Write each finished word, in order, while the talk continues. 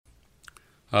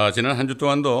지난 한 주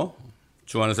동안도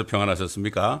주 안에서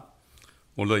평안하셨습니까?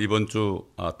 오늘도 이번 주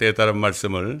때에 따른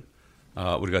말씀을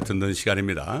우리가 듣는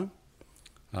시간입니다.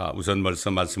 우선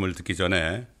말씀을 듣기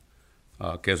전에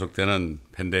계속되는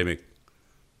팬데믹,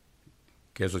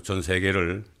 계속 전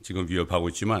세계를 지금 위협하고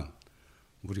있지만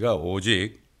우리가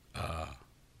오직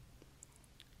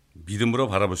믿음으로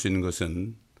바라볼 수 있는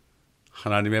것은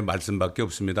하나님의 말씀밖에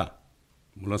없습니다.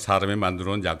 물론 사람이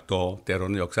만들어 놓은 약도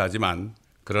때로는 역사하지만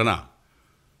그러나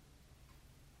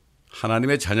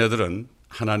하나님의 자녀들은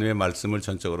하나님의 말씀을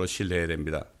전적으로 신뢰해야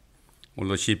됩니다.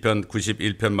 오늘 시편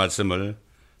 91편 말씀을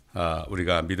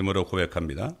우리가 믿음으로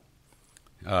고백합니다.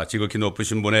 지극히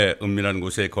높으신 분의 은밀한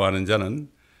곳에 거하는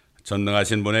자는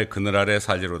전능하신 분의 그늘 아래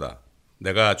살리로다.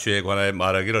 내가 주에 관하여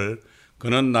말하기를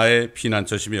그는 나의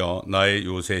피난처시며 나의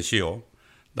요새시요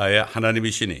나의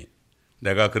하나님이시니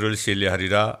내가 그를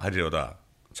신뢰하리라 하리로다.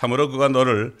 참으로 그가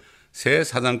너를 새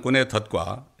사냥꾼의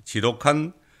덫과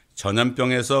지독한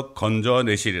전염병에서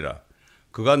건져내시리라.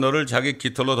 그가 너를 자기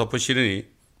깃털로 덮으시리니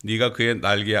네가 그의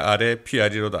날개 아래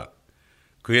피하리로다.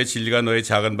 그의 진리가 너의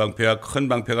작은 방패와 큰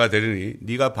방패가 되리니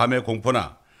네가 밤의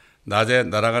공포나 낮에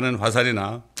날아가는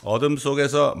화살이나 어둠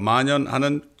속에서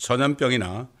만연하는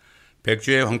전염병이나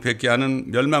백주의 황폐케 하는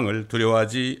멸망을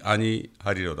두려워하지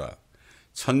아니하리로다.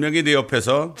 1000명이 네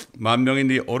옆에서 10,000명이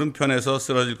네 오른편에서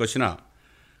쓰러질 것이나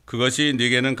그것이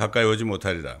네게는 가까이 오지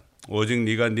못하리라. 오직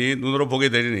네가 네 눈으로 보게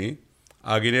되리니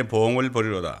악인의 보응을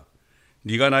보리로다.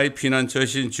 네가 나의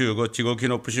피난처이신 주 곧 지극히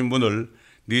높으신 분을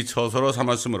네 처소로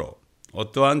삼았으므로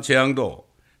어떠한 재앙도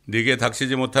네게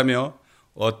닥치지 못하며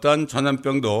어떠한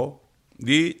전염병도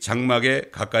네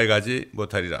장막에 가까이 가지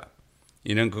못하리라.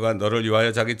 이는 그가 너를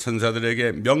위하여 자기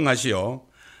천사들에게 명하시어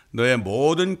너의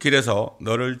모든 길에서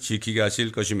너를 지키게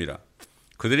하실 것임이라.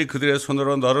 그들이 그들의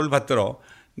손으로 너를 받들어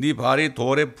네 발이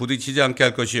돌에 부딪히지 않게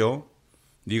할 것이요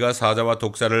네가 사자와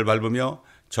독사를 밟으며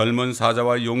젊은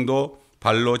사자와 용도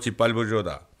발로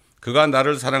짓밟으리로다. 그가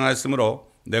나를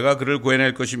사랑하였으므로 내가 그를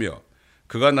구해낼 것이며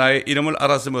그가 나의 이름을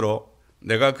알았으므로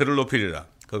내가 그를 높이리라.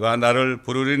 그가 나를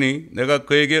부르리니 내가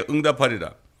그에게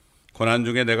응답하리라. 고난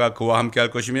중에 내가 그와 함께 할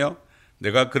것이며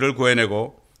내가 그를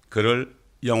구해내고 그를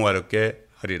영화롭게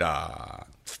하리라.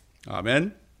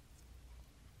 아멘.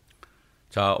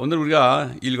 자, 오늘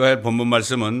우리가 읽어야 할 본문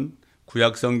말씀은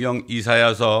구약성경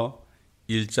이사야서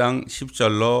 1장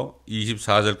 10절로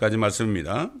 24절까지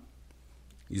말씀입니다.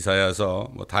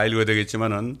 이사야서 다 읽어야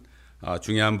되겠지만은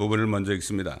중요한 부분을 먼저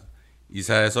읽습니다.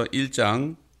 이사야서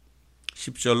 1장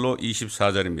 10절로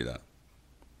 24절입니다.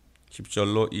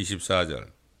 10절로 24절.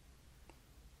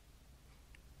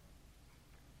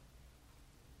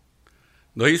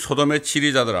 너희 소돔의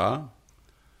치리자들아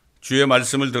주의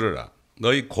말씀을 들으라.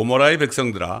 너희 고모라의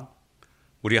백성들아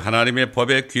우리 하나님의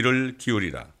법에 귀를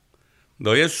기울이라.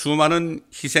 너의 수많은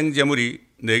희생제물이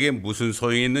내게 무슨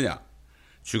소용이 있느냐?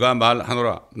 주가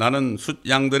말하노라. 나는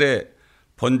숫양들의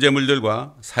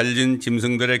번제물들과 살진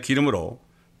짐승들의 기름으로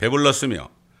배불렀으며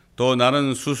또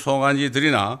나는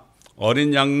수송아지들이나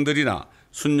어린 양들이나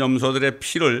순염소들의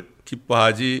피를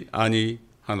기뻐하지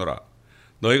아니하노라.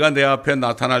 너희가 내 앞에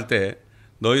나타날 때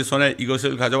너희 손에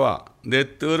이것을 가져와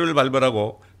내 뜰을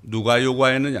밟으라고 누가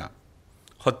요구하였느냐?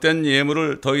 헛된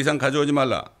예물을 더 이상 가져오지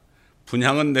말라.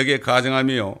 분향은 내게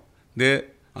가증하며 내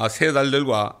세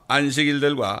달들과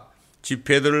안식일들과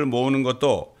집회들을 모으는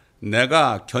것도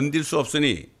내가 견딜 수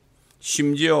없으니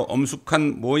심지어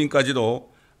엄숙한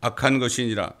모임까지도 악한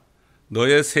것이니라.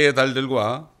 너의 세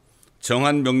달들과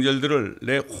정한 명절들을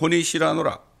내 혼이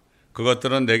싫어하노라.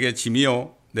 그것들은 내게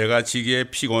짐이요 내가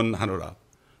지기에 피곤하노라.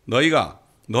 너희가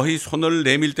너희 손을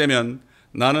내밀 때면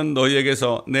나는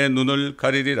너희에게서 내 눈을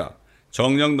가리리라.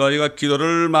 정녕 너희가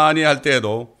기도를 많이 할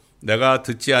때에도 내가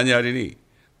듣지 아니하리니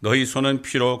너희 손은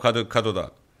피로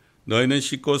가득하도다. 너희는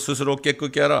씻고 스스로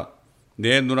깨끗게 하라.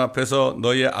 내 눈앞에서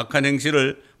너희의 악한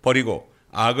행실을 버리고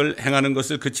악을 행하는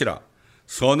것을 그치라.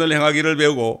 선을 행하기를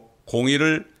배우고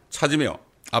공의를 찾으며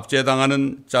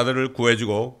압제당하는 자들을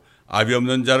구해주고 아비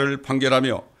없는 자를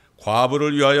판결하며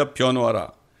과부를 위하여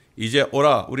변호하라. 이제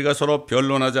오라 우리가 서로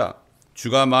변론하자.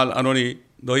 주가 말하노니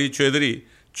너희 죄들이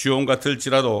주홍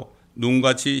같을지라도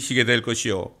눈같이 희게 될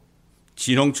것이요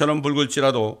진홍처럼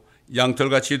붉을지라도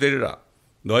양털같이 되리라.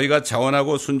 너희가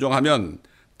자원하고 순종하면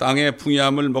땅의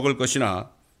풍요함을 먹을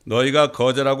것이나 너희가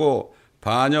거절하고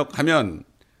반역하면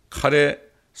칼에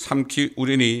삼키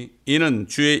우리니 이는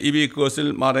주의 입이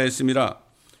그것을 말하였음이라.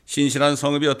 신실한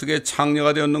성읍이 어떻게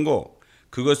창녀가 되었는고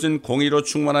그것은 공의로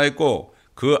충만하였고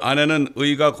그 안에는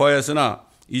의가 거하였으나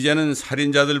이제는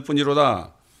살인자들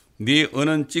뿐이로다. 네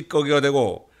은은 찌꺼기가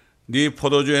되고 네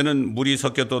포도주에는 물이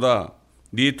섞였도다.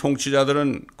 네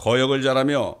통치자들은 거역을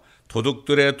잘하며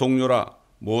도둑들의 동료라.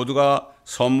 모두가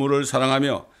선물을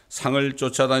사랑하며 상을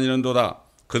쫓아다니는도다.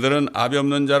 그들은 압이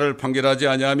없는 자를 판결하지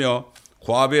아니하며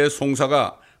과부의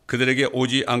송사가 그들에게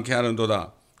오지 않게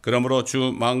하는도다. 그러므로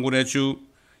주 만군의 주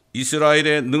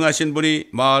이스라엘의 능하신 분이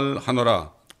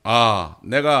말하노라. 아,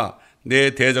 내가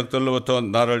내 대적들로부터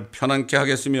나를 편안케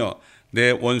하겠으며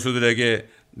내 원수들에게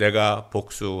내가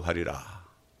복수하리라.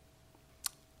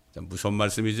 참 무서운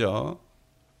말씀이죠.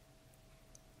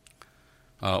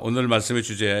 오늘 말씀의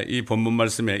주제, 이 본문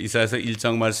말씀에 이사야서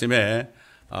 1장 말씀에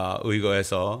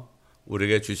의거해서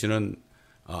우리에게 주시는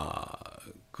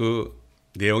그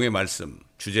내용의 말씀,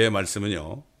 주제의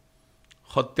말씀은요,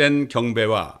 헛된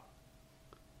경배와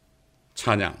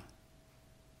찬양,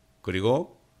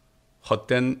 그리고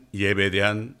헛된 예배에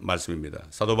대한 말씀입니다.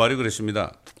 사도 바울이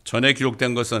그랬습니다. 전에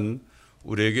기록된 것은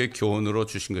우리에게 교훈으로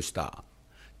주신 것이다.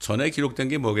 전에 기록된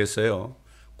게 뭐겠어요?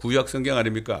 구약성경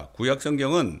아닙니까?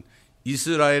 구약성경은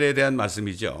이스라엘에 대한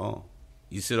말씀이죠.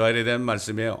 이스라엘에 대한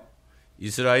말씀이에요.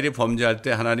 이스라엘이 범죄할 때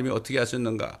하나님이 어떻게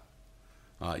하셨는가?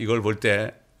 이걸 볼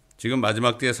때 지금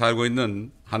마지막 때에 살고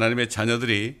있는 하나님의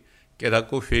자녀들이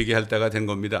깨닫고 회개할 때가 된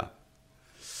겁니다.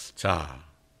 자,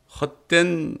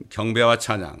 헛된 경배와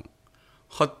찬양,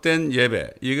 헛된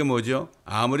예배, 이게 뭐죠?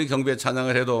 아무리 경배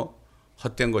찬양을 해도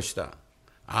헛된 것이다.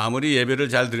 아무리 예배를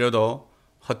잘 드려도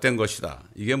헛된 것이다.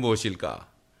 이게 무엇일까?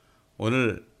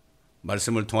 오늘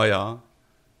말씀을 통하여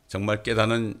정말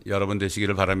깨닫는 여러분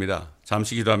되시기를 바랍니다.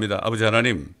 잠시 기도합니다. 아버지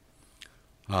하나님,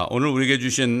 오늘 우리에게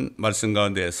주신 말씀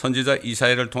가운데 선지자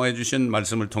이사야를 통해 주신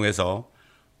말씀을 통해서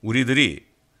우리들이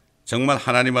정말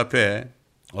하나님 앞에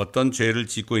어떤 죄를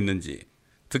짓고 있는지,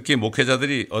 특히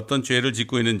목회자들이 어떤 죄를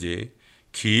짓고 있는지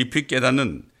깊이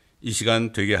깨닫는 이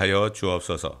시간 되게 하여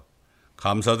주옵소서.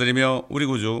 감사드리며 우리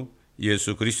구주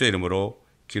예수 그리스도의 이름으로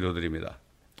기도드립니다.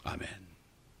 아멘.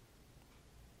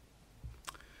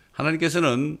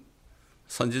 하나님께서는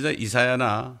선지자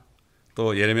이사야나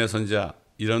또 예레미야 선지자,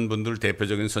 이런 분들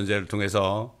대표적인 선지자를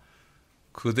통해서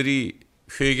그들이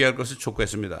회개할 것을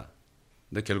촉구했습니다.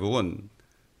 근데 결국은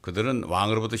그들은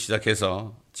왕으로부터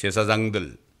시작해서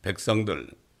제사장들, 백성들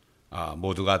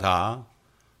모두가 다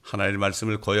하나님의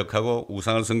말씀을 거역하고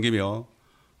우상을 섬기며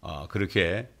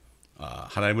그렇게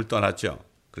하나님을 떠났죠.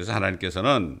 그래서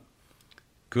하나님께서는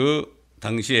그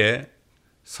당시에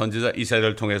선지자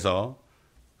이사야를 통해서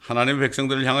하나님의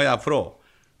백성들을 향하여 앞으로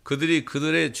그들이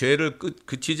그들의 죄를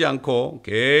그치지 않고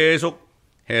계속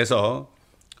해서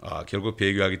결국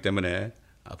배교하기 때문에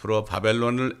앞으로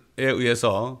바벨론에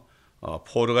의해서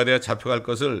포로가 되어 잡혀갈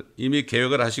것을 이미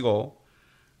계획을 하시고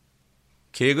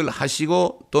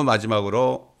또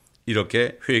마지막으로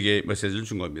이렇게 회개의 메시지를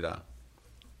준 겁니다.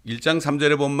 1장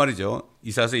 3절에 보면 말이죠.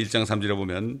 이사야서 1장 3절에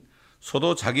보면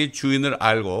소도 자기 주인을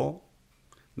알고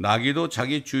나귀도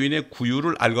자기 주인의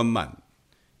구유를 알건만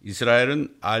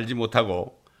이스라엘은 알지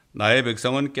못하고 나의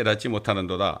백성은 깨닫지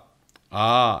못하는도다.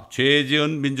 아, 죄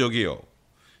지은 민족이요,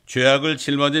 죄악을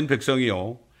짊어진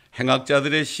백성이요,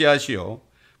 행악자들의 씨앗이요,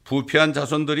 부패한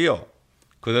자손들이여,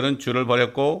 그들은 주를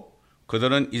버렸고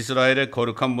그들은 이스라엘의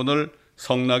거룩한 분을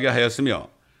성나게 하였으며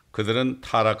그들은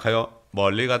타락하여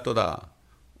멀리 갔도다.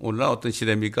 오늘날 어떤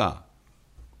시대입니까?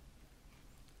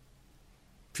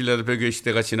 필라델피아 교회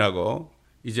시대가 지나고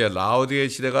이제 라오디게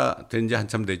시대가 된 지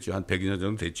한참 됐죠. 한 100여 년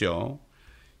정도 됐죠.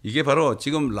 이게 바로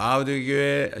지금 라오디게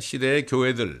교회 시대의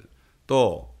교회들,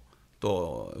 또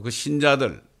그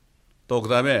신자들, 또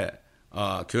그다음에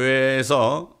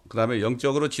교회에서 그다음에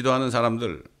영적으로 지도하는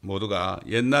사람들 모두가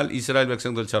옛날 이스라엘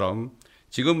백성들처럼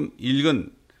지금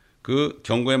읽은 그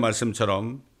경고의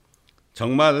말씀처럼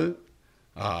정말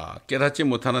깨닫지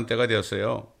못하는 때가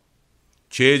되었어요.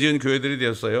 죄 지은 교회들이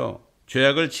되었어요.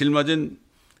 죄악을 짊어진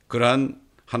그러한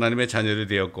하나님의 자녀들이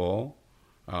되었고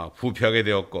부패하게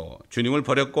되었고 주님을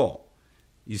버렸고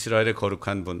이스라엘의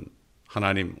거룩한 분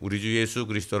하나님 우리 주 예수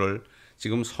그리스도를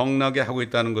지금 성나게 하고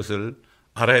있다는 것을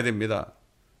알아야 됩니다.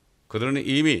 그들은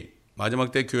이미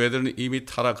마지막 때 교회들은 이미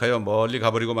타락하여 멀리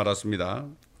가버리고 말았습니다.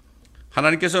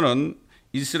 하나님께서는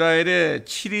이스라엘의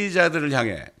치리자들을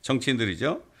향해,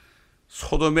 정치인들이죠,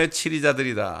 소돔의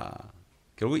치리자들이다.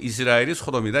 결국 이스라엘이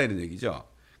소돔이다 이런 얘기죠.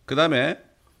 그 다음에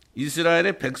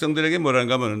이스라엘의 백성들에게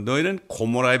뭐라는가 하면 너희는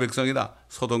고모라의 백성이다.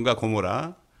 소돔과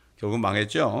고모라 결국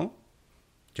망했죠.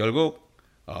 결국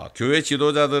교회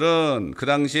지도자들은 그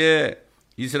당시에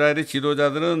이스라엘의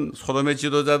지도자들은 소돔의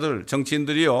지도자들,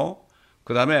 정치인들이요.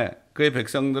 그 다음에 그의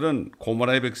백성들은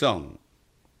고모라의 백성.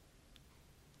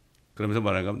 그러면서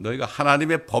뭐라는가 하면 너희가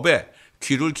하나님의 법에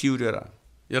귀를 기울여라.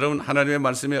 여러분 하나님의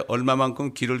말씀에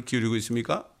얼마만큼 귀를 기울이고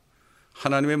있습니까?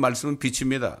 하나님의 말씀은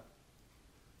빛입니다.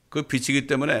 그 빛이기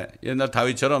때문에 옛날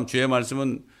다윗처럼 주의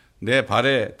말씀은 내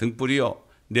발의 등불이요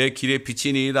내 길의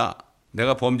빛이니이다.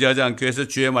 내가 범죄하지 않기 위해서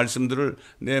주의 말씀들을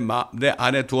내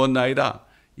안에 두었나이다.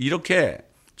 이렇게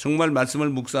정말 말씀을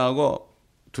묵상하고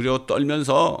두려워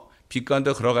떨면서 빛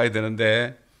가운데 걸어가야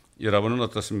되는데 여러분은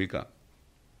어떻습니까?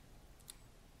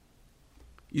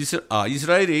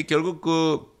 이스라엘이 결국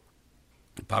그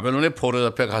바빌론의 포로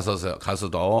앞에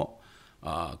가서도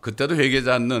그때도 회개하지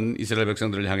않는 이스라엘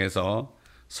백성들을 향해서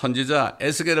선지자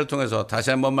에스겔을 통해서 다시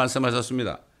한번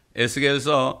말씀하셨습니다.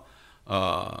 에스겔서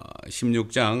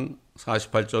 16장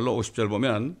 48절로 50절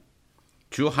보면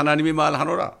주 하나님이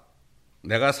말하노라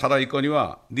내가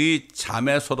살아있거니와 네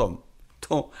자매 소돔,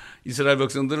 또 이스라엘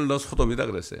백성들을 너 소돔이다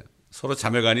그랬어요. 서로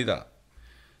자매가 아니다.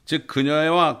 즉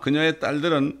그녀와 그녀의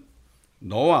딸들은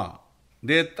너와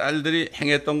내 딸들이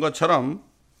행했던 것처럼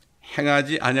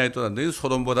행하지 아니하였도다. 너희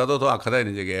소돔보다도 더 악하다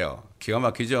이런 얘기예요. 기가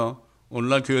막히죠.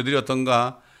 오늘날 교회들이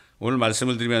어떤가 오늘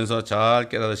말씀을 드리면서 잘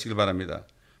깨달으시길 바랍니다.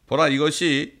 보라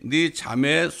이것이 네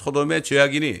자매 소돔의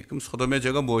죄악이니. 그럼 소돔의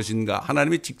죄가 무엇인가?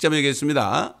 하나님이 직접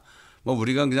얘기했습니다. 뭐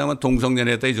우리가 그냥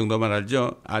동성연애했다 이 정도만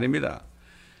알죠? 아닙니다.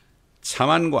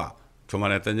 자만과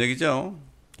교만했던 얘기죠.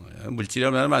 물질이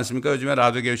얼마나 많습니까? 요즘에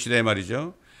라디오 시대에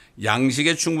말이죠.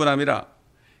 양식의 충분함이라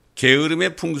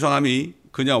게으름의 풍성함이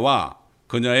그녀와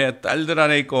그녀의 딸들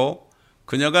안에 있고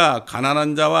그녀가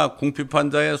가난한 자와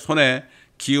궁핍한 자의 손에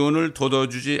기운을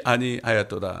돋워주지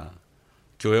아니하였도다.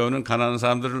 교회 오는 가난한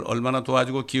사람들을 얼마나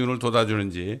도와주고 기운을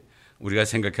돋아주는지 우리가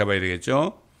생각해 봐야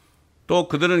되겠죠. 또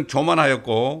그들은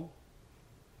교만하였고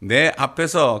내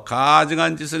앞에서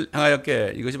가증한 짓을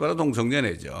행하였기에 이것이 바로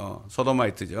동성연애죠.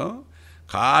 소도마이트죠.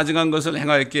 가증한 것을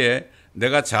행하였기에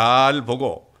내가 잘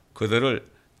보고 그들을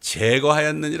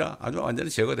제거하였느니라. 아주 완전히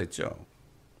제거됐죠.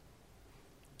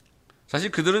 사실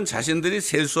그들은 자신들이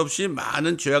셀 수 없이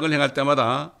많은 죄악을 행할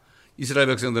때마다 이스라엘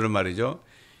백성들은 말이죠.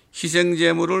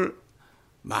 희생제물을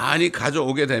많이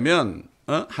가져오게 되면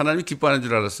하나님이 기뻐하는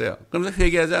줄 알았어요. 그러면서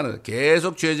회개하지 않아요.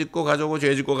 계속 죄 짓고 가져오고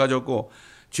죄 짓고 가져오고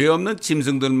죄 없는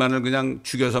짐승들만을 그냥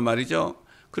죽여서 말이죠.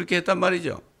 그렇게 했단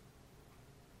말이죠.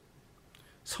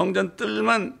 성전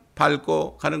뜰만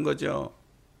밟고 가는 거죠.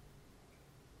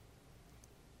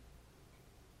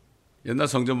 옛날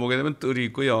성전 보게 되면 뜰이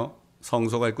있고요.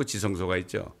 성소가 있고 지성소가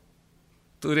있죠.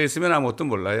 뜰에 있으면 아무것도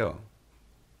몰라요.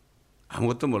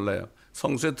 아무것도 몰라요.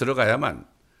 성소에 들어가야만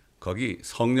거기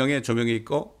성령의 조명이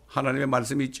있고 하나님의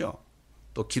말씀이 있죠.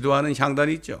 또 기도하는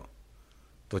향단이 있죠.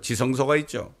 또 지성소가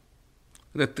있죠.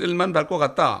 근데 뜰만 밟고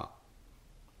갔다.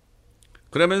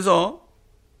 그러면서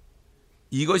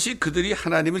이것이 그들이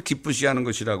하나님을 기쁘시게 하는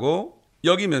것이라고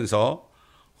여기면서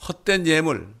헛된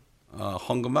예물,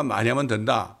 헌금만 많이 하면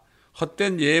된다.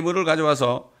 헛된 예물을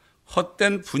가져와서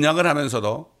헛된 분양을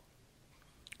하면서도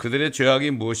그들의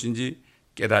죄악이 무엇인지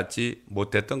깨닫지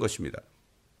못했던 것입니다.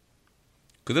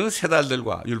 그들은 세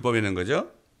달들과 율법이 있는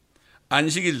거죠.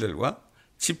 안식일들과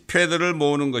집회들을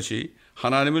모으는 것이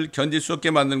하나님을 견딜 수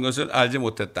없게 만드는 것을 알지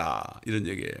못했다. 이런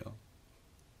얘기예요.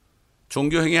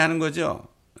 종교행위 하는 거죠.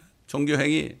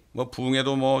 종교행위,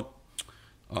 부흥회도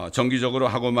정기적으로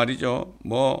하고 말이죠.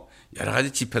 여러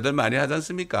가지 집회들 많이 하지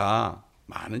않습니까?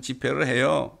 많은 집회를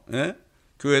해요. 예?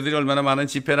 교회들이 얼마나 많은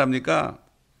집회를 합니까?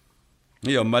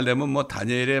 연말 되면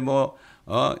다니엘에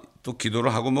또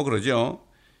기도를 하고 그러죠.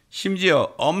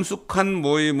 심지어 엄숙한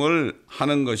모임을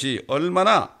하는 것이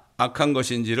얼마나 악한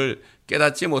것인지를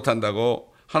깨닫지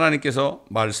못한다고 하나님께서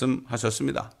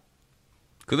말씀하셨습니다.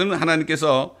 그들은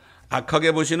하나님께서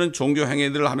악하게 보시는 종교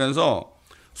행위들을 하면서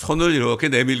손을 이렇게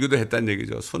내밀기도 했다는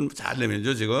얘기죠. 손 잘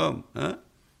내밀죠 지금.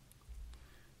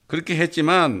 그렇게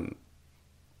했지만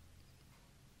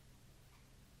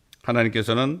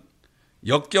하나님께서는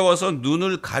역겨워서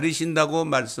눈을 가리신다고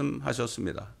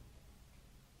말씀하셨습니다.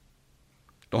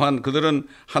 또한 그들은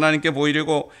하나님께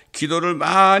보이려고 기도를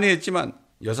많이 했지만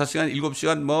 6시간,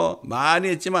 7시간 많이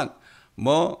했지만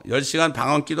 10시간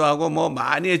방언기도 하고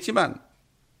많이 했지만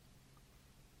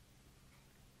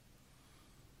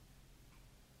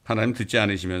하나님 듣지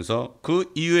않으시면서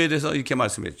그 이유에 대해서 이렇게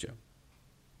말씀했죠.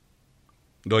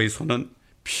 너희 손은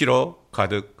피로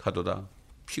가득하도다.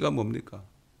 피가 뭡니까?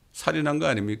 살인한 거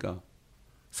아닙니까?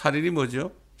 살인이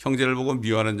뭐죠? 형제를 보고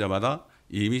미워하는 자마다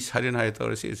이미 살인하였다고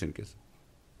그랬어요. 예수님께서.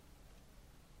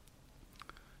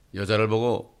 여자를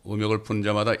보고 음욕을 푸는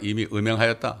자마다 이미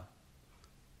음행하였다.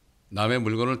 남의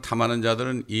물건을 탐하는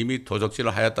자들은 이미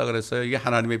도적질을 하였다 그랬어요. 이게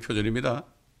하나님의 표준입니다.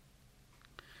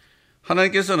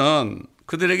 하나님께서는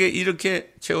그들에게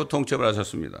이렇게 최후 통첩을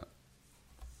하셨습니다.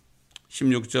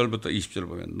 16절부터 20절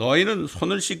보면 너희는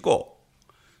손을 씻고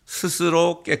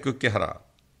스스로 깨끗게 하라.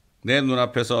 내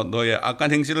눈앞에서 너의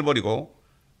악한 행실을 버리고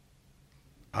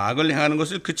악을 행하는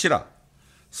것을 그치라.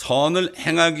 선을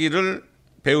행하기를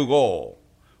배우고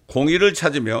공의를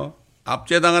찾으며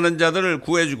압제당하는 자들을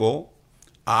구해주고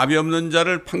아비 없는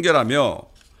자를 판결하며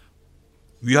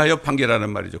위하여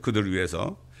판결하는 말이죠. 그들을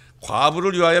위해서.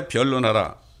 과부를 위하여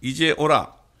변론하라. 이제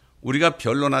오라. 우리가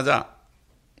변론하자.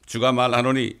 주가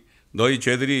말하노니 너희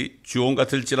죄들이 주홍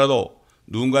같을지라도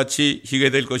눈같이 희게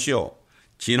될 것이요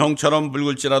진홍처럼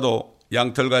붉을지라도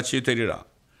양털같이 되리라.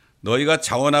 너희가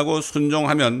자원하고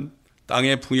순종하면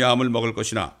땅의 풍요함을 먹을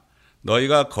것이나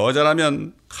너희가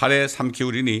거절하면 칼에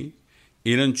삼키우리니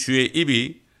이는 주의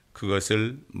입이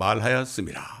그것을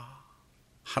말하였습니다.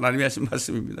 하나님이 하신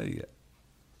말씀입니다. 이게.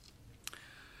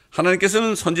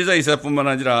 하나님께서는 선지자 이사야뿐만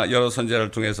아니라 여러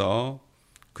선지자를 통해서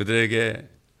그들에게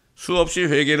수없이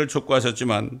회개를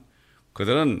촉구하셨지만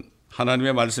그들은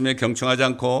하나님의 말씀에 경청하지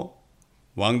않고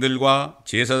왕들과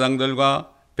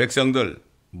제사장들과 백성들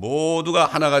모두가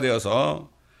하나가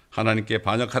되어서 하나님께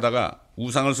반역하다가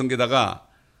우상을 섬기다가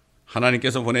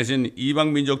하나님께서 보내신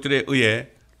이방 민족들에 의해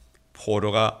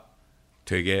포로가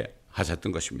되게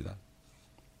하셨던 것입니다.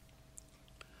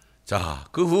 자,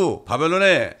 그 후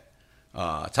바빌론에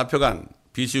잡혀간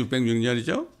BC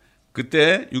 606년이죠.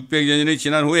 그때 600년이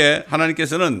지난 후에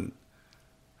하나님께서는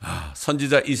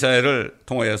선지자 이사야를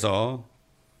통하여서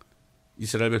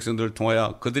이스라엘 백성들을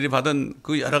통하여 그들이 받은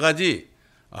그 여러 가지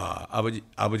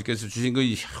아버지께서 주신 그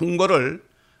형벌을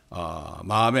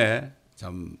마음에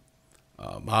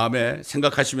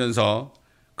생각하시면서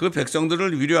그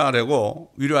백성들을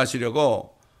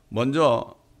위로하시려고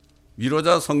먼저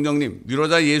위로자 성령님,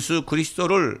 위로자 예수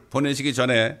그리스도를 보내시기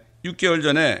전에 6개월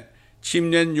전에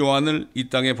침례 요한을 이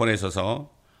땅에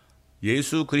보내셔서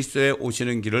예수 그리스도의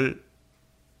오시는 길을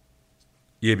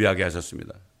예비하게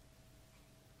하셨습니다.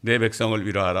 내 백성을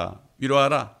위로하라.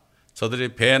 위로하라.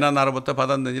 저들이 배나 나로부터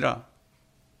받았느니라.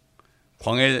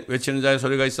 광야에 외치는 자의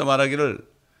소리가 있어 말하기를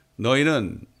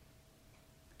너희는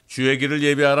주의 길을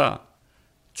예비하라.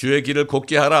 주의 길을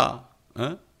곧게 하라.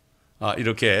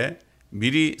 이렇게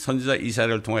미리 선지자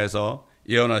이사야를 통해서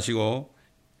예언하시고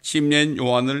침례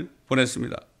요한을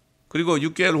보냈습니다. 그리고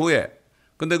 6개월 후에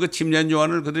근데 그 침례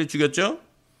요한을 그들이 죽였죠.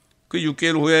 그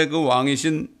 6개월 후에 그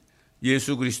왕이신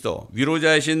예수 그리스도,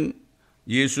 위로자이신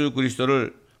예수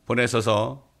그리스도를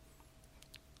보내셔서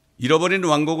잃어버린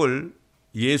왕국을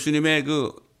예수님의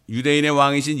그 유대인의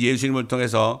왕이신 예수님을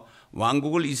통해서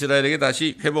왕국을 이스라엘에게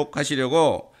다시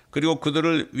회복하시려고 그리고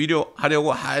그들을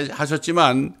위로하려고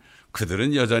하셨지만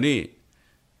그들은 여전히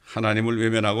하나님을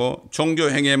외면하고 종교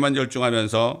행위에만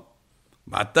열중하면서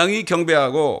마땅히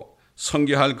경배하고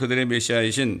섬겨할 그들의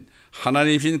메시아이신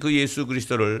하나님이신 그 예수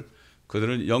그리스도를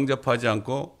그들은 영접하지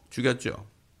않고 죽였죠.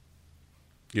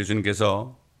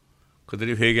 예수님께서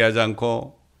그들이 회개하지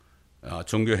않고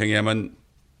종교 행위에만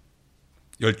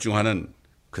열중하는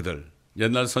그들,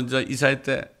 옛날 선지자 이사야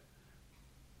때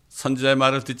선지자의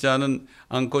말을 듣지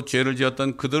않고 죄를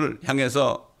지었던 그들을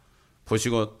향해서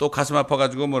보시고 또 가슴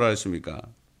아파가지고 뭐라 했습니까?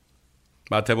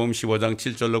 마태복음 15장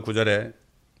 7절로 9절에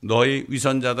너희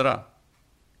위선자들아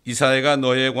이사야가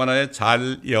너희에 관하여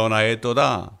잘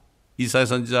예언하였도다. 이사야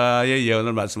선지자의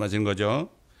예언을 말씀하신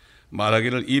거죠.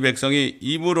 말하기를 이 백성이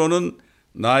입으로는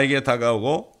나에게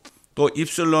다가오고 또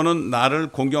입술로는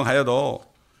나를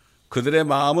공경하여도 그들의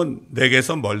마음은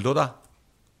내게서 멀도다.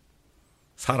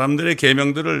 사람들의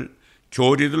계명들을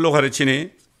교리들로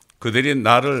가르치니 그들이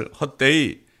나를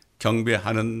헛되이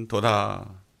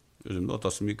경배하는도다. 요즘도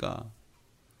어떻습니까?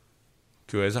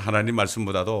 교회에서 하나님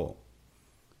말씀보다도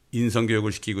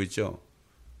인성교육을 시키고 있죠.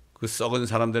 그 썩은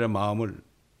사람들의 마음을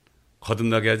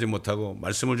거듭나게 하지 못하고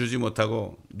말씀을 주지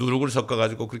못하고 누룩을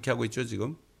섞어가지고 그렇게 하고 있죠.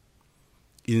 지금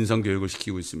인성교육을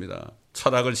시키고 있습니다.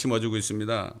 철학을 심어주고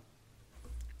있습니다.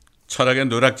 철학에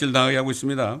노략질 당하게 하고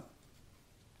있습니다.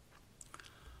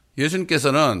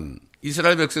 예수님께서는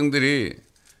이스라엘 백성들이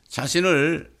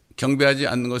자신을 경배하지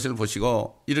않는 것을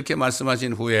보시고 이렇게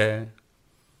말씀하신 후에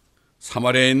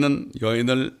사마리아에 있는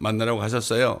여인을 만나라고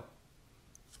하셨어요.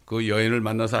 그 여인을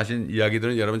만나서 하신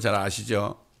이야기들은 여러분 잘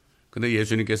아시죠? 근데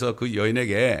예수님께서 그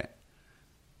여인에게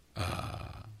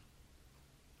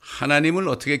하나님을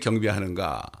어떻게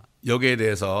경배하는가 여기에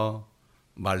대해서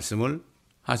말씀을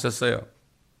하셨어요.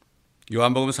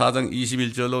 요한복음 4장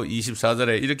 21절로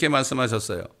 24절에 이렇게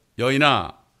말씀하셨어요.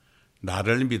 여인아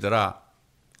나를 믿어라.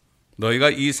 너희가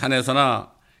이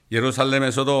산에서나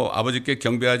예루살렘에서도 아버지께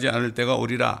경배하지 않을 때가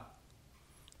오리라.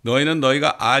 너희는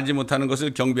너희가 알지 못하는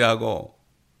것을 경배하고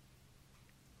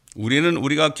우리는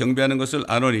우리가 경배하는 것을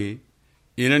아노니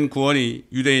이는 구원이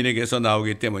유대인에게서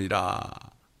나오기 때문이라.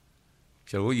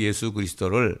 결국 예수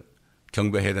그리스도를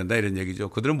경배해야 된다 이런 얘기죠.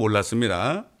 그들은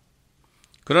몰랐습니다.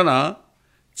 그러나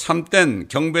참된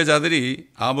경배자들이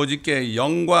아버지께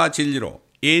영과 진리로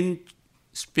in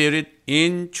spirit,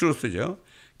 in truth죠.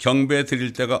 경배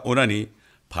드릴 때가 오나니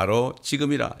바로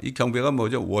지금이라. 이 경배가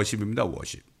뭐죠? 워십입니다.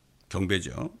 워십.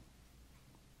 경배죠.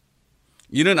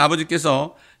 이는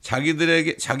아버지께서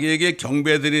자기에게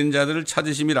경배드리는 자들을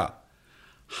찾으심이라.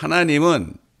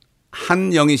 하나님은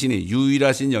한 영이시니,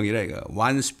 유일하신 영이라 이거.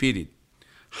 One Spirit.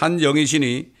 한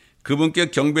영이시니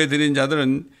그분께 경배드리는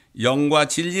자들은 영과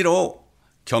진리로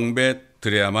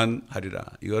경배드려야만 하리라.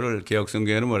 이거를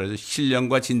개혁성경에는 뭐라 하죠?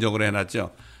 신령과 진정으로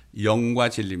해놨죠. 영과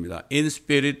진리입니다. In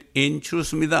spirit, in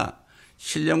truth입니다.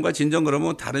 신령과 진정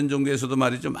그러면 다른 종교에서도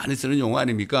말이죠. 많이 쓰는 용어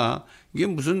아닙니까? 이게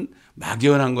무슨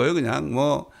막연한 거예요. 그냥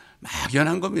뭐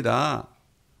막연한 겁니다.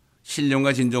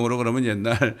 신령과 진정으로 그러면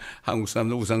옛날 한국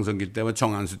사람들 우상 섬길 때면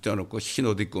정한수 떼어놓고 흰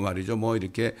옷 입고 말이죠. 뭐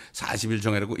이렇게 40일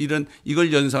정해놓고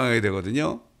이걸 연상하게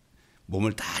되거든요.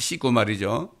 몸을 다 씻고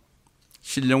말이죠.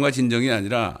 신령과 진정이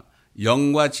아니라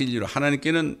영과 진리로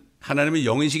하나님의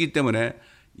영이시기 때문에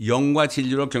영과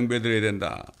진리로 경배드려야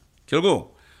된다.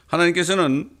 결국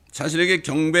하나님께서는 자신에게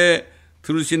경배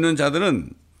들을 수 있는 자들은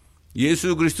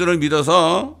예수 그리스도를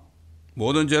믿어서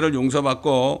모든 죄를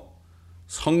용서받고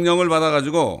성령을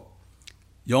받아가지고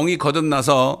영이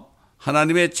거듭나서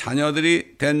하나님의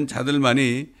자녀들이 된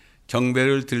자들만이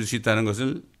경배를 드릴 수 있다는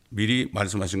것을 미리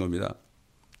말씀하신 겁니다.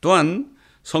 또한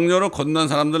성령으로 거듭난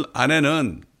사람들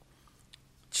안에는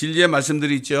진리의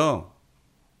말씀들이 있죠.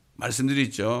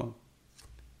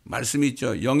 말씀이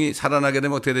있죠. 영이 살아나게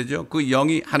되면 어떻게 되죠? 그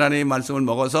영이 하나님의 말씀을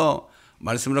먹어서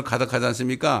말씀으로 가득하지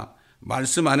않습니까?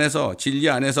 말씀 안에서, 진리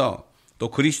안에서,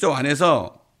 또 그리스도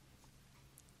안에서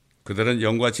그들은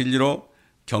영과 진리로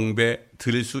경배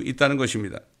드릴 수 있다는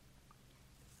것입니다.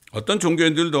 어떤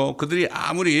종교인들도 그들이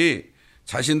아무리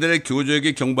자신들의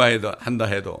교주에게 경배한다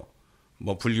해도,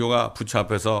 뭐 불교가 부처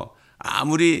앞에서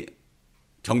아무리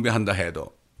경배한다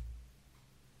해도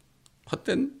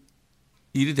헛된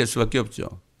일이 될 수밖에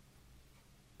없죠.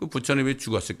 그 부처님이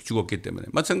죽었기 때문에.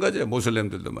 마찬가지예요.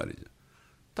 모슬렘들도 말이죠.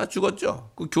 다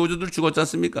죽었죠. 그 교주들 죽었지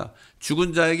않습니까?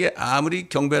 죽은 자에게 아무리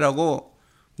경배라고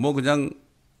뭐 그냥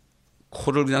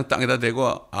코를 그냥 땅에다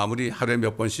대고 아무리 하루에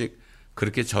몇 번씩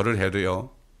그렇게 절을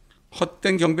해도요.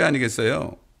 헛된 경배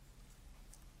아니겠어요?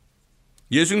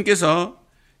 예수님께서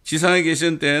지상에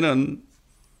계신 때에는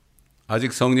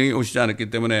아직 성령이 오시지 않았기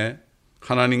때문에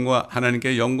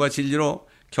하나님께 영과 진리로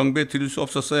경배 드릴 수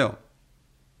없었어요.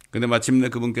 근데 마침내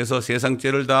그분께서 세상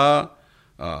죄를 다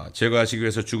제거하시기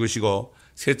위해서 죽으시고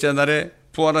셋째 날에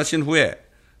부활하신 후에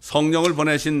성령을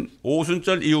보내신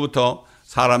오순절 이후부터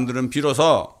사람들은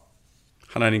비로소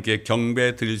하나님께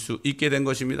경배 드릴 수 있게 된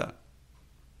것입니다.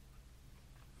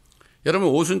 여러분,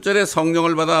 오순절에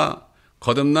성령을 받아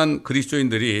거듭난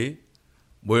그리스도인들이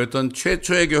모였던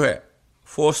최초의 교회,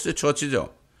 포스트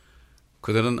처치죠.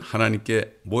 그들은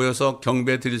하나님께 모여서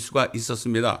경배 드릴 수가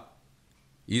있었습니다.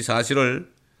 이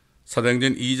사실을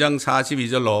사도행전 2장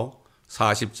 42절로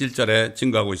 47절에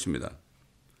증거하고 있습니다.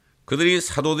 그들이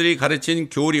사도들이 가르친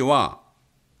교리와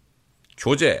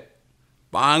교제,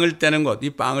 빵을 떼는 것,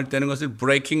 이 빵을 떼는 것을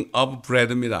breaking of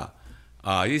bread입니다.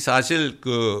 이 사실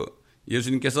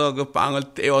예수님께서 그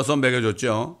빵을 떼어서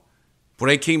먹여줬죠.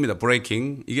 breaking입니다.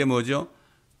 breaking. 이게 뭐죠?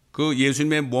 그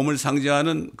예수님의 몸을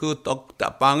상징하는 그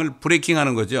빵을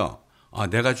브레이킹하는 거죠.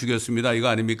 내가 죽였습니다. 이거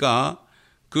아닙니까?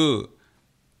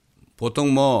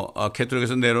 보통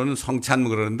캐톨릭에서 내려오는 성찬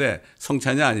그러는데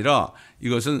성찬이 아니라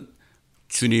이것은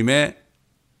주님의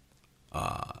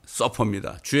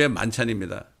서퍼입니다. 주의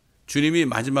만찬입니다. 주님이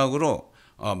마지막으로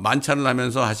만찬을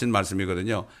하면서 하신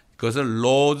말씀이거든요. 그것을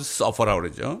Lord's Supper라고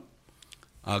그러죠.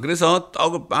 그래서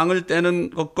빵을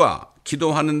떼는 것과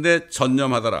기도하는데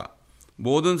전념하더라.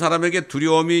 모든 사람에게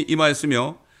두려움이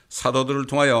임하였으며 사도들을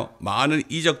통하여 많은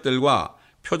이적들과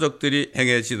표적들이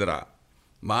행해지더라.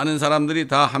 많은 사람들이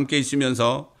다 함께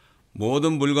있으면서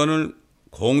모든 물건을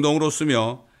공동으로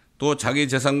쓰며 또 자기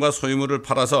재산과 소유물을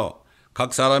팔아서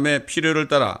각 사람의 필요를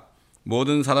따라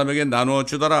모든 사람에게 나누어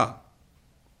주더라.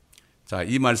 자,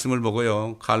 이 말씀을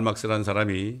보고요, 칼 막스라는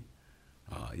사람이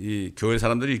이 교회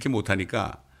사람들이 이렇게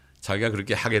못하니까 자기가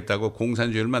그렇게 하겠다고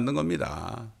공산주의를 만든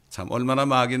겁니다. 참 얼마나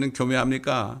마귀는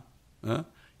교묘합니까?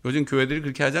 요즘 교회들이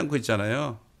그렇게 하지 않고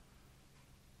있잖아요.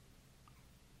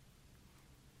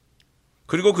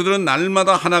 그리고 그들은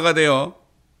날마다 하나가 되어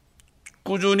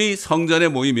꾸준히 성전에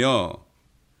모이며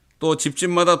또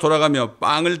집집마다 돌아가며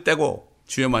빵을 떼고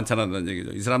주의 만찬한다는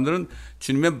얘기죠. 이 사람들은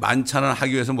주님의 만찬을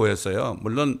하기 위해서 모였어요.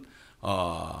 물론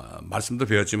말씀도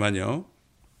배웠지만요.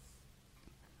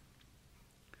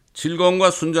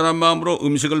 즐거움과 순전한 마음으로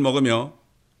음식을 먹으며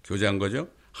교제한 거죠.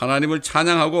 하나님을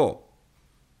찬양하고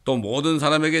또 모든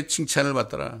사람에게 칭찬을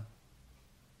받더라.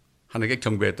 하나님께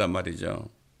경배했단 말이죠.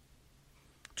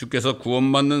 주께서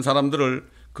구원받는 사람들을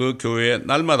그 교회에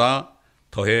날마다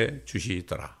더해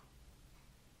주시더라.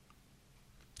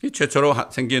 이 최초로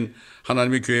생긴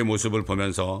하나님의 교회의 모습을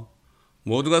보면서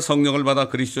모두가 성령을 받아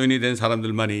그리스도인이 된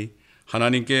사람들만이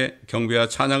하나님께 경배와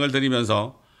찬양을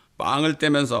드리면서 빵을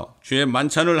떼면서 주의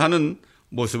만찬을 하는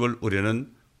모습을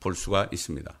우리는 볼 수가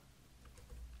있습니다.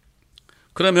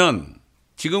 그러면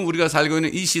지금 우리가 살고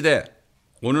있는 이 시대,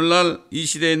 오늘날 이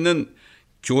시대에 있는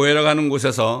교회라고 하는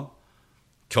곳에서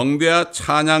경배와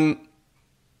찬양이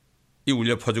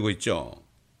울려 퍼지고 있죠.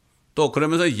 또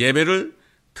그러면서 예배를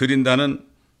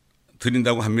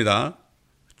드린다고 합니다.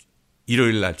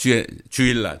 일요일날,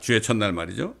 주일날, 주의 첫날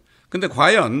말이죠. 근데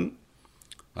과연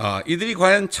이들이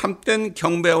과연 참된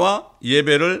경배와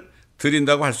예배를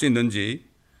드린다고 할 수 있는지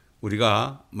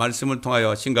우리가 말씀을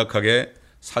통하여 심각하게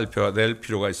살펴야 될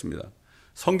필요가 있습니다.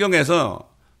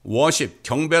 성경에서 워십,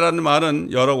 경배라는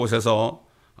말은 여러 곳에서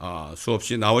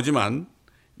수없이 나오지만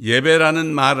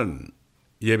예배라는 말은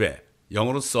예배,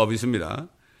 영어로 서비스입니다.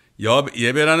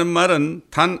 예배라는 말은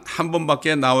단 한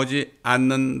번밖에 나오지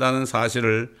않는다는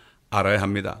사실을 알아야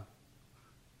합니다.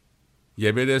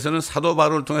 예배에 대해서는 사도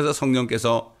바울을 통해서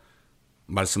성령께서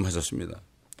말씀하셨습니다.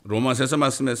 로마서에서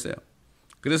말씀했어요.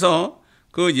 그래서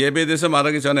그 예배에 대해서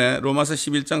말하기 전에 로마서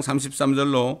 11장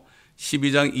 33절로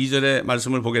 12장 2절의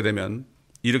말씀을 보게 되면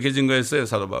이렇게 증거했어요.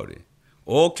 사도 바울이.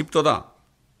 오 깊도다.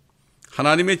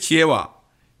 하나님의 지혜와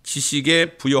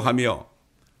지식에 부요하며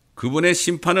그분의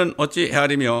심판은 어찌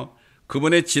헤아리며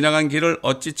그분의 지나간 길을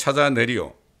어찌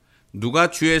찾아내리요.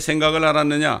 누가 주의 생각을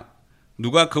알았느냐?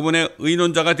 누가 그분의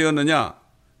의논자가 되었느냐?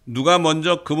 누가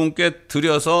먼저 그분께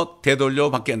드려서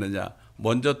되돌려 받겠느냐?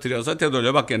 먼저 드려서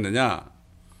되돌려 받겠느냐?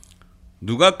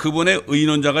 누가 그분의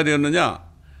의논자가 되었느냐?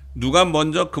 누가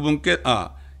먼저 그분께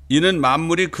이는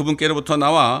만물이 그분께로부터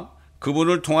나와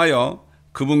그분을 통하여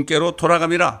그분께로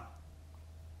돌아감이라.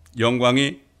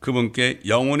 영광이 그분께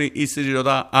영원히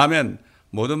있으리로다. 아멘.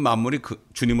 모든 만물이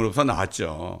주님으로부터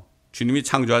나왔죠. 주님이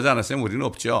창조하지 않았으면 우리는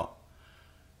없죠.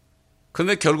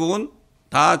 그런데 결국은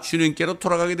다 주님께로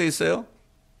돌아가게 돼 있어요.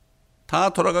 다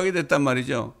돌아가게 됐단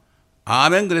말이죠.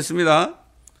 아멘 그랬습니다.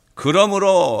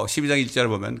 그러므로 12장 1절을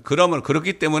보면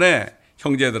그렇기 때문에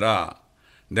형제들아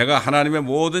내가 하나님의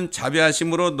모든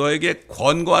자비하심으로 너에게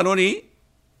권고하노니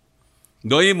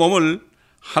너희 몸을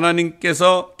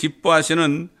하나님께서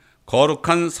기뻐하시는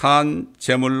거룩한 산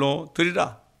제물로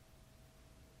드리라.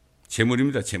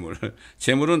 제물입니다.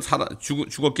 제물은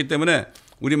죽었기 때문에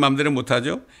우리 마음대로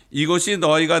못하죠. 이것이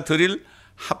너희가 드릴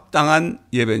합당한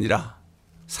예배니라.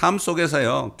 삶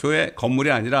속에서요. 교회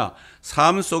건물이 아니라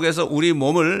삶 속에서 우리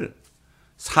몸을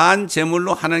산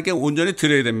제물로 하나님께 온전히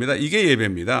드려야 됩니다. 이게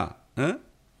예배입니다.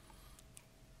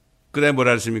 그래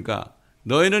뭐라 했습니까?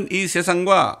 너희는 이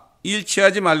세상과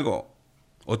일치하지 말고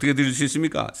어떻게 드릴 수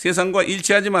있습니까? 세상과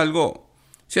일치하지 말고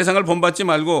세상을 본받지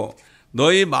말고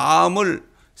너희 마음을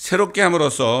새롭게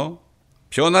함으로써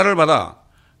변화를 받아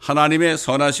하나님의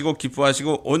선하시고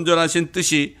기뻐하시고 온전하신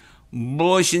뜻이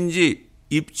무엇인지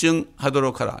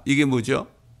입증하도록 하라. 이게 뭐죠?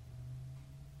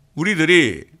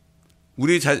 우리들이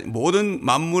모든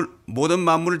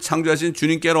만물을 창조하신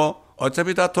주님께로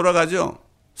어차피 다 돌아가죠.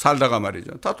 살다가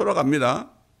말이죠. 다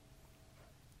돌아갑니다.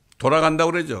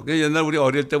 돌아간다고 그러죠. 옛날 우리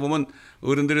어릴 때 보면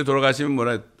어른들이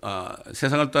돌아가시면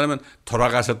세상을 떠나면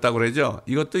돌아가셨다고 그러죠.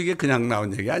 이것도 이게 그냥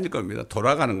나온 얘기 아닐 겁니다.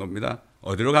 돌아가는 겁니다.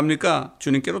 어디로 갑니까?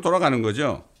 주님께로 돌아가는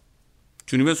거죠.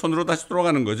 주님의 손으로 다시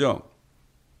돌아가는 거죠.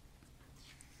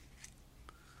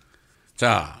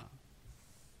 자,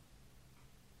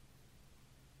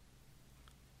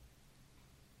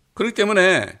 그렇기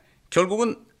때문에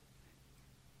결국은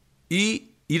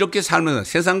이렇게 살면서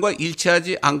세상과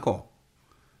일치하지 않고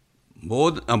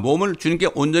몸을 주님께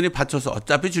온전히 바쳐서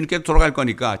어차피 주님께 돌아갈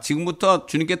거니까 지금부터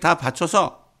주님께 다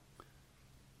바쳐서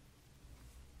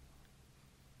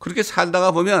그렇게 살다가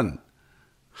보면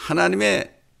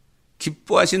하나님의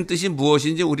기뻐하신 뜻이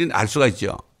무엇인지 우리는 알 수가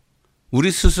있죠. 우리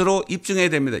스스로 입증해야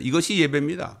됩니다. 이것이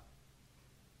예배입니다.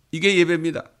 이게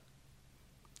예배입니다.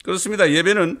 그렇습니다.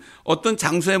 예배는 어떤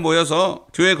장소에 모여서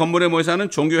교회 건물에 모여서 하는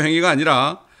종교 행위가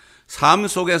아니라 삶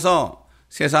속에서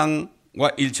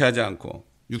세상과 일치하지 않고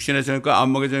육신의 정욕과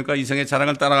안목의 정욕과 이성의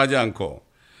자랑을 따라가지 않고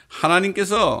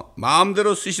하나님께서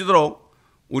마음대로 쓰시도록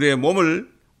우리의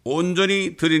몸을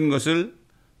온전히 드리는 것을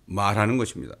말하는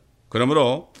것입니다.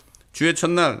 그러므로 주의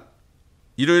첫날,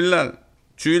 일요일날,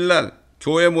 주일날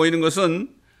교회에 모이는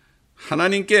것은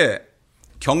하나님께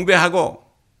경배하고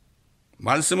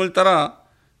말씀을 따라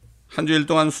한 주일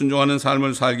동안 순종하는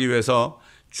삶을 살기 위해서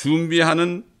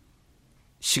준비하는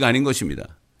시간인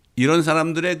것입니다. 이런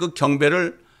사람들의 그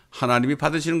경배를 하나님이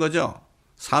받으시는 거죠.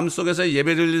 삶 속에서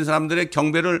예배 드리는 사람들의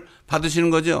경배를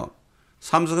받으시는 거죠.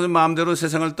 삶 속에서 마음대로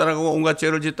세상을 따라가고 온갖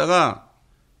죄를 짓다가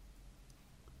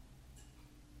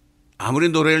아무리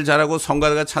노래를 잘하고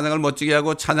성가대가 찬양을 멋지게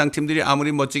하고 찬양팀들이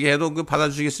아무리 멋지게 해도 그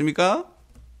받아주시겠습니까?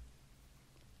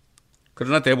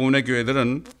 그러나 대부분의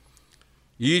교회들은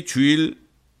이 주일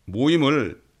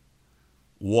모임을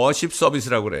워십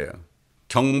서비스라고 그래요.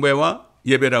 경배와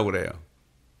예배라고 그래요.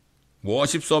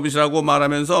 워십 서비스라고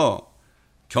말하면서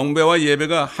경배와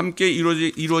예배가 함께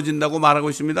이루어진다고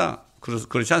말하고 있습니다.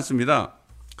 그렇지 않습니다.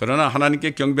 그러나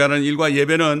하나님께 경배하는 일과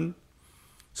예배는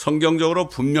성경적으로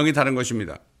분명히 다른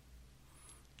것입니다.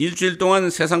 일주일 동안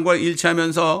세상과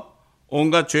일치하면서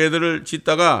온갖 죄들을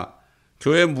짓다가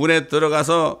교회 문에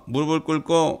들어가서 무릎을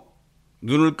꿇고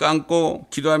눈을 감고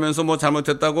기도하면서 뭐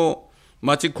잘못했다고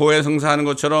마치 고해성사하는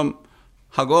것처럼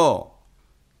하고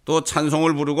또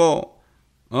찬송을 부르고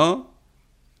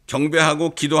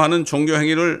경배하고 기도하는 종교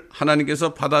행위를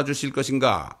하나님께서 받아주실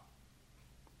것인가?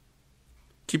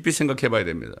 깊이 생각해 봐야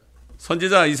됩니다.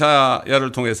 선지자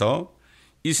이사야를 통해서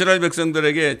이스라엘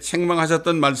백성들에게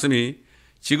책망하셨던 말씀이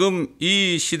지금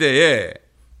이 시대에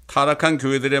타락한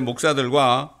교회들의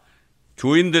목사들과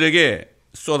교인들에게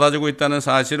쏟아지고 있다는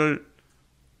사실을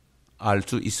알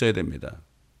수 있어야 됩니다.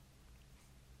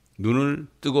 눈을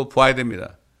뜨고 보아야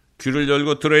됩니다. 귀를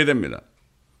열고 들어야 됩니다.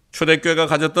 초대교회가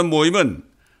가졌던 모임은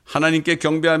하나님께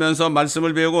경배하면서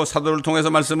말씀을 배우고 사도를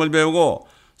통해서 말씀을 배우고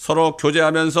서로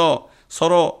교제하면서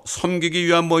서로 섬기기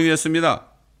위한 모임이었습니다.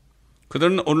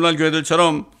 그들은 오늘날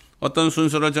교회들처럼 어떤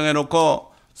순서를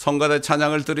정해놓고 성가대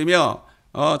찬양을 들으며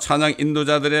찬양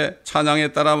인도자들의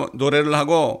찬양에 따라 노래를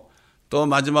하고 또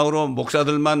마지막으로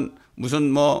목사들만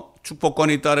무슨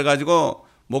축복권이 있다 그래가지고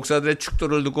목사들의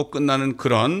축도를 듣고 끝나는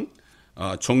그런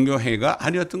종교 행위가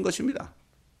아니었던 것입니다.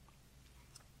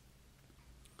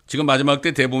 지금 마지막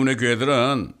때 대부분의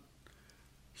교회들은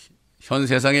현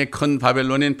세상의 큰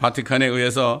바빌론인 바티칸에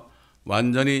의해서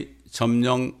완전히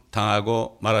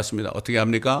점령당하고 말았습니다. 어떻게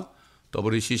합니까?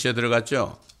 WCC에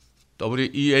들어갔죠.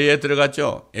 WEA에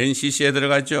들어갔죠. NCC에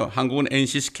들어갔죠. 한국은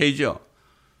NCCK죠.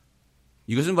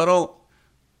 이것은 바로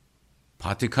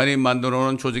바티칸이 만들어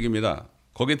놓은 조직입니다.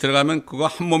 거기 들어가면 그거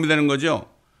한 몸이 되는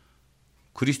거죠.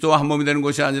 그리스도와 한 몸이 되는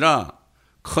것이 아니라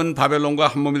큰 바벨론과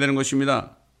한 몸이 되는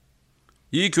것입니다.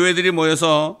 이 교회들이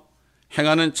모여서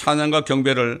행하는 찬양과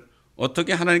경배를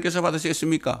어떻게 하나님께서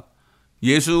받으시겠습니까?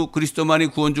 예수 그리스도만이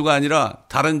구원주가 아니라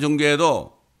다른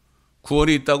종교에도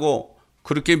구원이 있다고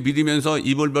그렇게 믿으면서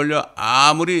입을 벌려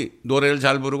아무리 노래를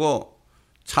잘 부르고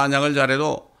찬양을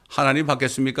잘해도 하나님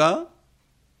받겠습니까?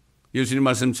 예수님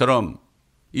말씀처럼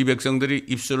이 백성들이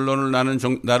입술로는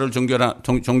나를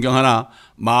존경하나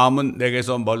마음은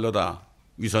내게서 멀도다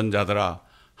위선자들아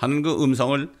하는 그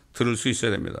음성을 들을 수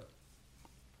있어야 됩니다.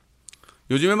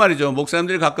 요즘에 말이죠.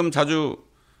 목사님들이 가끔 자주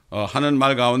하는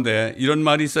말 가운데 이런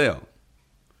말이 있어요.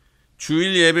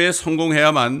 주일 예배에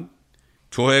성공해야만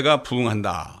교회가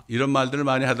부흥한다. 이런 말들을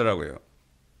많이 하더라고요.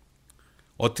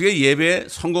 어떻게 예배에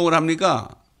성공을 합니까?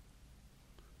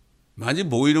 만약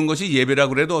모이는 것이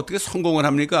예배라고 그래도 어떻게 성공을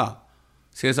합니까?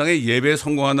 세상에 예배에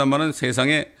성공한다는 말은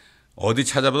세상에 어디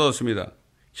찾아봐도 없습니다.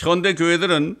 현대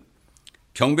교회들은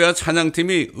경배와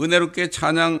찬양팀이 은혜롭게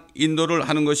찬양 인도를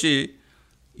하는 것이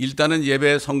일단은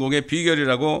예배 성공의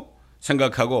비결이라고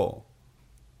생각하고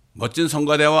멋진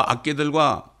성가대와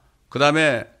악기들과 그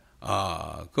다음에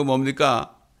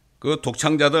그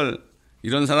독창자들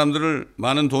이런 사람들을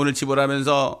많은 돈을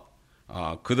지불하면서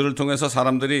그들을 통해서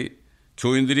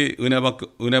교인들이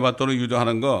은혜 받도록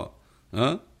유도하는 거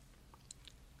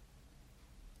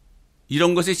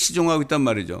이런 것에 치중하고 있단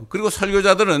말이죠. 그리고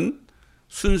설교자들은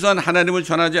순수한 하나님을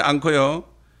전하지 않고요.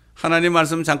 하나님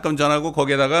말씀 잠깐 전하고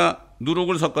거기에다가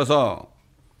누룩을 섞어서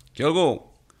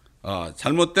결국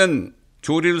잘못된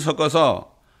교리를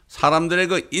섞어서 사람들의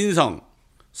그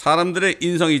사람들의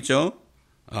인성 있죠.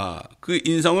 그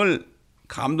인성을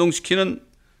감동시키는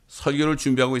설교를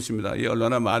준비하고 있습니다. 이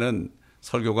얼마나 많은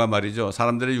설교가 말이죠.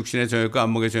 사람들의 육신의 정욕과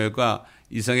안목의 정욕과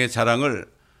이성의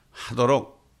자랑을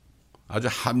하도록 아주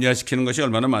합리화시키는 것이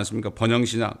얼마나 많습니까?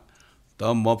 번영신앙,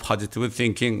 또 positive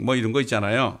thinking 이런 거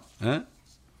있잖아요. 에?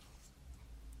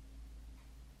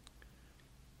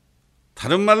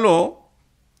 다른 말로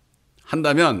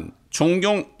한다면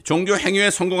종교 행위에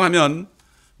성공하면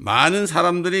많은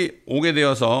사람들이 오게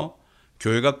되어서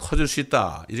교회가 커질 수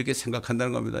있다. 이렇게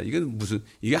생각한다는 겁니다.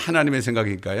 이게 하나님의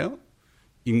생각일까요?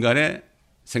 인간의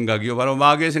생각이요. 바로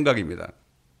마귀의 생각입니다.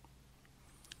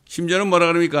 심지어는 뭐라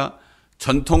그럽니까?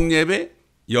 전통 예배,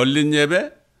 열린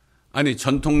예배? 아니,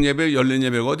 전통 예배, 열린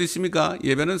예배가 어디 있습니까?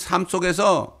 예배는 삶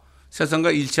속에서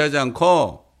세상과 일치하지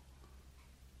않고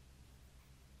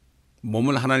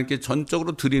몸을 하나님께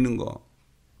전적으로 드리는 거.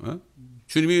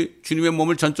 주님의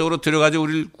몸을 전적으로 드려가지고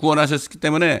우리를 구원하셨기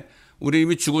때문에 우리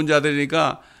이미 죽은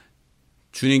자들이니까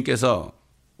주님께서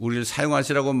우리를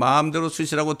사용하시라고 마음대로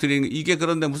쓰시라고 드리는 거. 이게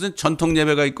그런데 무슨 전통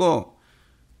예배가 있고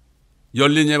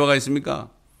열린 예배가 있습니까?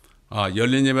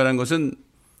 열린 예배라는 것은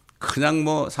그냥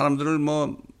뭐 사람들을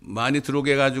뭐 많이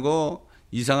들어오게 해가지고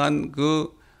이상한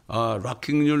그 락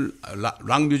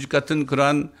뮤직 같은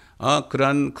그러한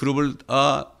그룹을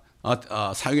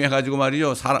사용해가지고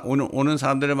말이죠. 오는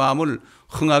사람들의 마음을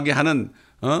흥하게 하는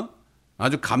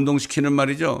아주 감동시키는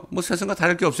말이죠. 뭐 세상과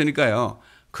다를 게 없으니까요.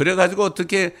 그래가지고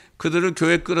어떻게 그들을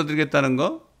교회에 끌어들이겠다는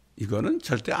거? 이거는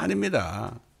절대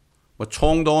아닙니다. 뭐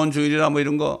총동원 주일이라 뭐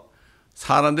이런 거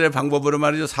사람들의 방법으로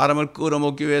말이죠. 사람을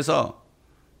끌어먹기 위해서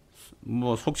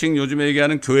뭐 속칭 요즘에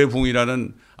얘기하는 교회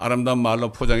붕이라는 아름다운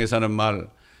말로 포장해서 하는 말,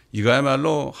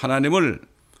 이거야말로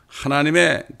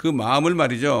하나님의 그 마음을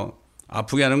말이죠.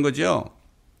 아프게 하는 거죠.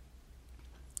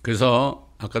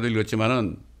 그래서 아까도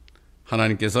읽었지만은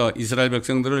하나님께서 이스라엘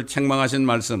백성들을 책망하신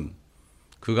말씀,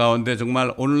 그 가운데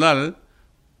정말 오늘날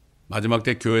마지막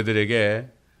때 교회들에게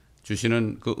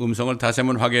주시는 그 음성을 다시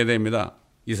한번 확인해야 됩니다.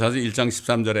 이사야 1장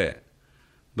 13절에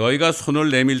너희가 손을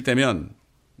내밀 때면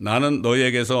나는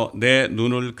너희에게서 내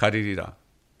눈을 가리리라.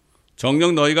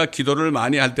 정녕 너희가 기도를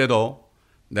많이 할 때도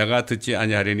내가 듣지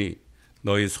아니하리니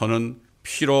너희 손은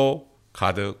피로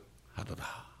가득하도다.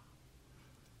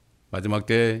 마지막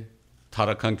때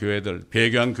타락한 교회들,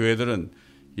 배교한 교회들은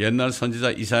옛날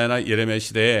선지자 이사야나 예레미야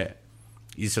시대에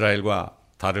이스라엘과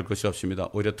다를 것이 없습니다.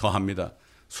 오히려 더합니다.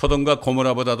 소돔과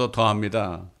고모라보다도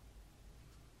더합니다.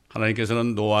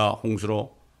 하나님께서는 노아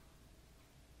홍수로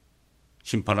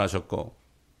심판하셨고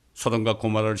소돔과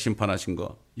고모라를 심판하신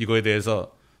거, 이거에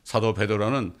대해서 사도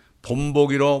베드로는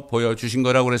본보기로 보여주신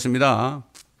거라고 그랬습니다.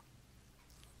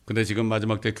 근데 지금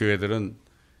마지막 때 교회들은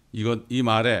이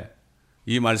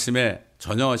말씀에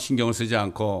전혀 신경을 쓰지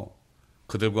않고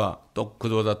그들과 또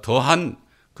그보다 더한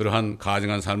그러한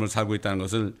가증한 삶을 살고 있다는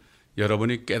것을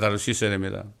여러분이 깨달을 수 있어야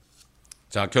됩니다.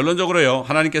 자, 결론적으로요.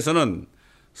 하나님께서는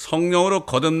성령으로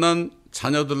거듭난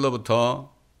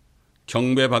자녀들로부터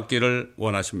경배받기를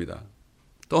원하십니다.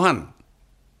 또한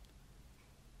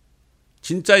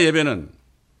진짜 예배는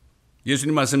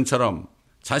예수님 말씀처럼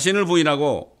자신을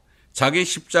부인하고 자기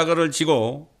십자가를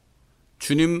지고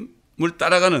주님을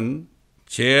따라가는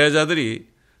제자들이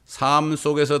삶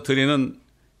속에서 드리는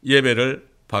예배를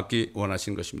받기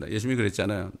원하신 것입니다. 예수님이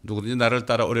그랬잖아요. 누구든지 나를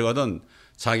따라 오려거든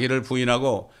자기를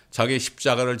부인하고 자기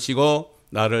십자가를 지고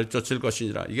나를 쫓을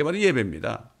것이니라. 이게 바로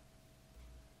예배입니다.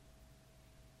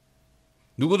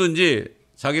 누구든지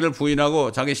자기를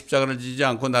부인하고 자기 십자가를 지지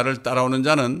않고 나를 따라오는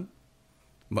자는,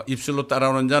 입술로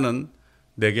따라오는 자는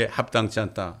내게 합당치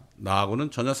않다.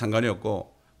 나하고는 전혀 상관이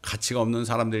없고 가치가 없는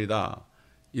사람들이다.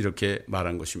 이렇게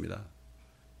말한 것입니다.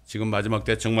 지금 마지막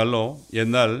때 정말로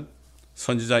옛날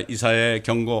선지자 이사야의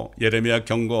경고, 예레미야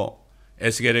경고,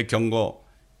 에스겔의 경고,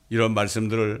 이런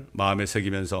말씀들을 마음에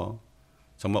새기면서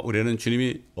정말 우리는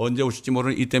주님이 언제 오실지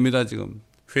모르는 이때입니다. 지금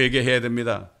회개해야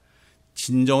됩니다.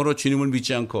 진정으로 주님을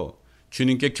믿지 않고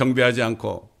주님께 경배하지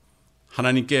않고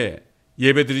하나님께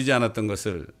예배드리지 않았던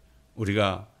것을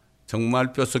우리가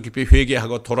정말 뼛속 깊이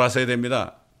회개하고 돌아서야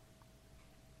됩니다.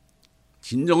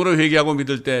 진정으로 회개하고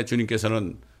믿을 때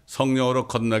주님께서는 성령으로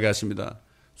거듭나게 하십니다.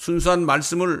 순수한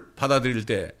말씀을 받아들일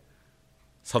때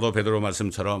사도 베드로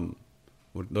말씀처럼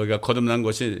너희가 거듭난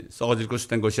것이 썩어질 것이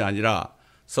된 것이 아니라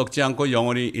썩지 않고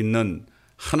영원히 있는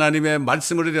하나님의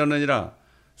말씀으로 되었느니라.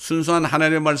 순수한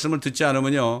하나님의 말씀을 듣지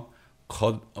않으면요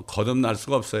거듭날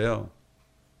수가 없어요.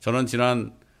 저는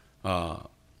지난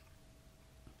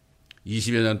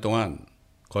 20여 년 동안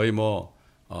거의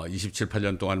 27,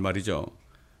 8년 동안 말이죠.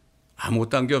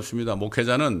 아무것도 한 게 없습니다.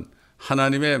 목회자는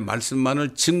하나님의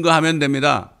말씀만을 증거하면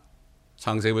됩니다.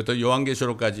 창세기부터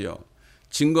요한계시록까지요.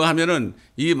 증거하면은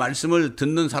이 말씀을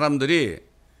듣는 사람들이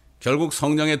결국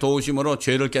성령의 도우심으로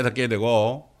죄를 깨닫게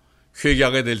되고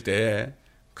회개하게 될 때,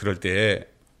 그럴 때에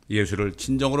예수를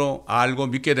진정으로 알고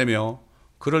믿게 되며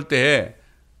그럴 때에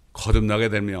거듭나게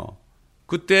되며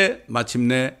그때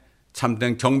마침내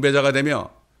참된 경배자가 되며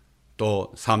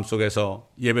또 삶 속에서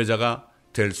예배자가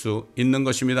될 수 있는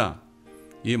것입니다.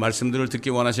 이 말씀들을 듣기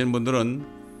원하시는 분들은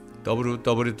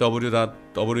www.wgmi.org에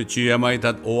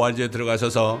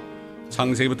들어가셔서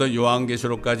창세기부터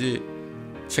요한계시록까지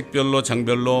책별로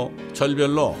장별로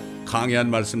절별로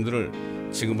강의한 말씀들을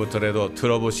지금부터라도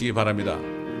들어보시기 바랍니다.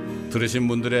 들으신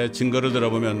분들의 증거를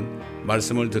들어보면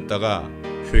말씀을 듣다가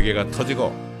회개가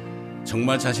터지고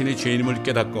정말 자신이 죄인임을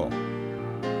깨닫고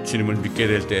주님을 믿게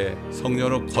될 때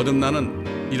성령으로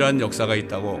거듭나는 이러한 역사가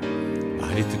있다고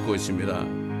많이 듣고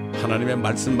있습니다. 하나님의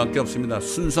말씀밖에 없습니다.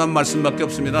 순수한 말씀밖에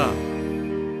없습니다.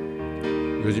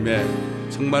 요즘에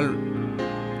정말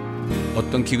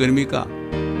어떤 기근입니까?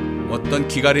 어떤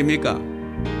기갈입니까?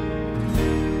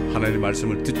 하나님의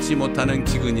말씀을 듣지 못하는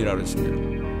기근이라고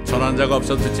했습니다. 전환자가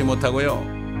없어서 듣지 못하고요.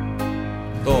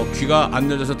 또 귀가 안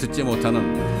열려서 듣지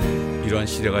못하는 이러한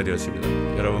시대가 되었습니다.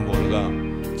 여러분 모두가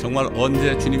정말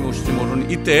언제 주님이 오실지 모르는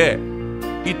이때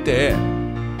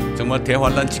정말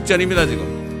대환란 직전입니다.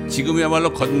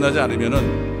 지금이야말로 거듭나지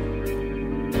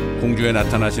않으면은 공주에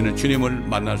나타나시는 주님을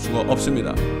만날 수가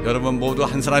없습니다. 여러분 모두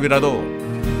한 사람이라도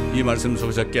이 말씀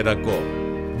속에서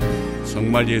깨닫고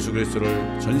정말 예수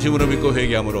그리스도를 전심으로 믿고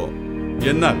회개함으로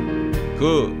옛날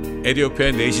그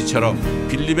에티오피아의 내시처럼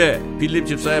빌립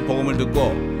집사의 복음을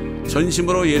듣고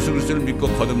전심으로 예수 그리스도를 믿고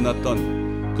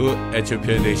거듭났던 그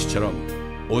에티오피아의 내시처럼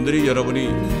오늘이 여러분의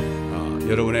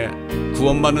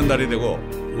구원받는 날이 되고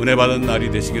은혜 받은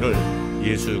날이 되시기를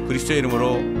예수 그리스도의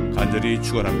이름으로 간절히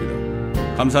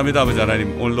축원합니다. 감사합니다. 아버지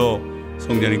하나님, 오늘도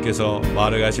성령님께서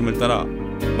말의 가심을 따라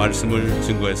말씀을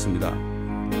증거했습니다.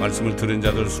 말씀을 들은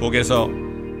자들 속에서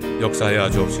역사하여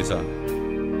주옵시사.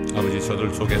 아버지,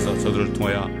 저들 속에서 저들을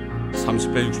통하여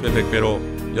 30배, 60배,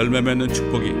 100배로 열매 맺는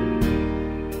축복이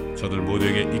저들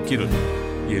모두에게 있기를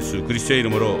예수 그리스도의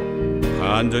이름으로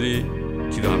간절히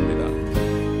기도합니다.